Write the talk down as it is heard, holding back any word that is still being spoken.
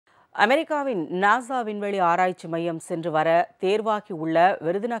அமெரிக்காவின் நாசா விண்வெளி ஆராய்ச்சி மையம் சென்று வர தேர்வாகியுள்ள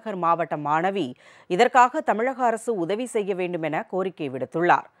விருதுநகர் மாவட்ட மாணவி இதற்காக தமிழக அரசு உதவி செய்ய வேண்டும் என கோரிக்கை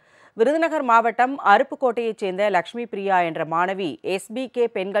விடுத்துள்ளார். விருதுநகர் மாவட்டம் அருப்புக்கோட்டையைச் சேர்ந்த லட்சுமி பிரியா என்ற மாணவி SBK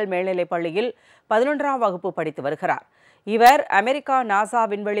பெண்கள் மேல்நிலைப் பள்ளியில் 11ஆம் வகுப்பு படித்து வருகிறார். இவர் அமெரிக்கா நாசா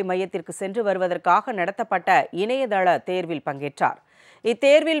விண்வெளி மையத்திற்கு சென்று வருவதற்காக நடத்தப்பட்ட இணையதள தேர்வில் பங்கேற்றார்.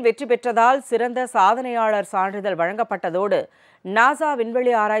 இத்தேர்வில் வெற்றி பெற்றதால் சிறந்த சாதனையாளர் சான்றிதழ் வழங்கப்பட்டதோடு நாசா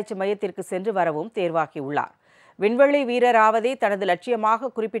விண்வெளி ஆராய்ச்சி மையத்திற்கு சென்று வரவும் தேர்வாகியுள்ளார். விண்வெளி வீரர் ஆவதை தனது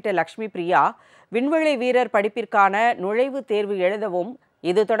லட்சியமாக குறிப்பிட்ட லட்சுமி பிரியா விண்வெளி வீரர் படிப்பிற்கான நுழைவுத் தேர்வு எழுதவும்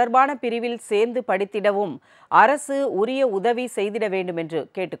இது தொடர்பான பிரிவில் சேர்ந்து படித்திடவும் அரசு உரிய உதவி செய்திட வேண்டும் என்று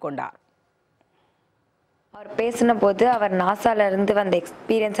கேட்டுக்கொண்டார். அவர் பேசின போது அவர் நாசாலேருந்து வந்த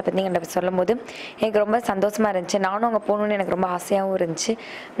எக்ஸ்பீரியன்ஸை பற்றி என்கிட்ட சொல்லும் போது எனக்கு ரொம்ப சந்தோஷமாக இருந்துச்சு. நானும் அங்கே போகணுன்னு எனக்கு ரொம்ப ஆசையாகவும் இருந்துச்சு.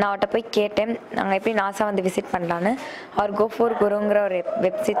 நான் அவர்கிட்ட போய் கேட்டேன், நாங்கள் எப்படி நாசா வந்து விசிட் பண்ணலான்னு. அவர் கோ ஃபார் குருங்கிற ஒரு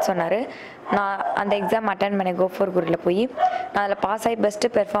வெப்சைட் சொன்னார். நான் அந்த எக்ஸாம் அட்டன் பண்ணேன். கோ ஃபார் குருவில் போய் நான் அதில் பாஸ் ஆகி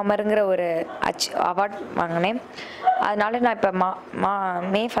பெஸ்ட்டு பெர்ஃபார்மருங்கிற ஒரு அவார்ட் வாங்கினேன். அதனால நான் இப்போ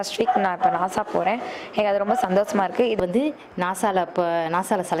மே ஃபர்ஸ்ட் வீக் நான் இப்போ நாசா போகிறேன். எனக்கு அது ரொம்ப சந்தோஷமாக இருக்குது. இது வந்து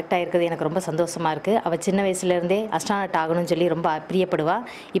நாசாவில் செலக்ட் ஆகிருக்குது எனக்கு ரொம்ப சந்தோஷமாக இருக்குது. அவள் சின்ன வயசுலேருந்தே அஸ்ட்ரானட் ஆகணும்னு சொல்லி ரொம்ப பிரியப்படுவா.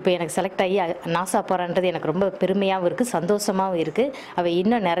 இப்போ எனக்கு செலக்ட் ஆகி நாசா போகிறான்றது எனக்கு ரொம்ப பெருமையாகவும் இருக்குது, சந்தோஷமாகவும் இருக்குது. அவள்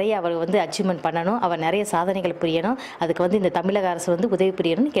இன்னும் நிறைய அவள் வந்து அச்சீவ்மெண்ட் பண்ணணும், அவள் நிறைய சாதனைகள் புரியணும். அதுக்கு வந்து இந்த தமிழக அரசு வந்து உதவி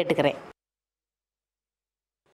புரியணும்னு கேட்டுக்கிறேன்.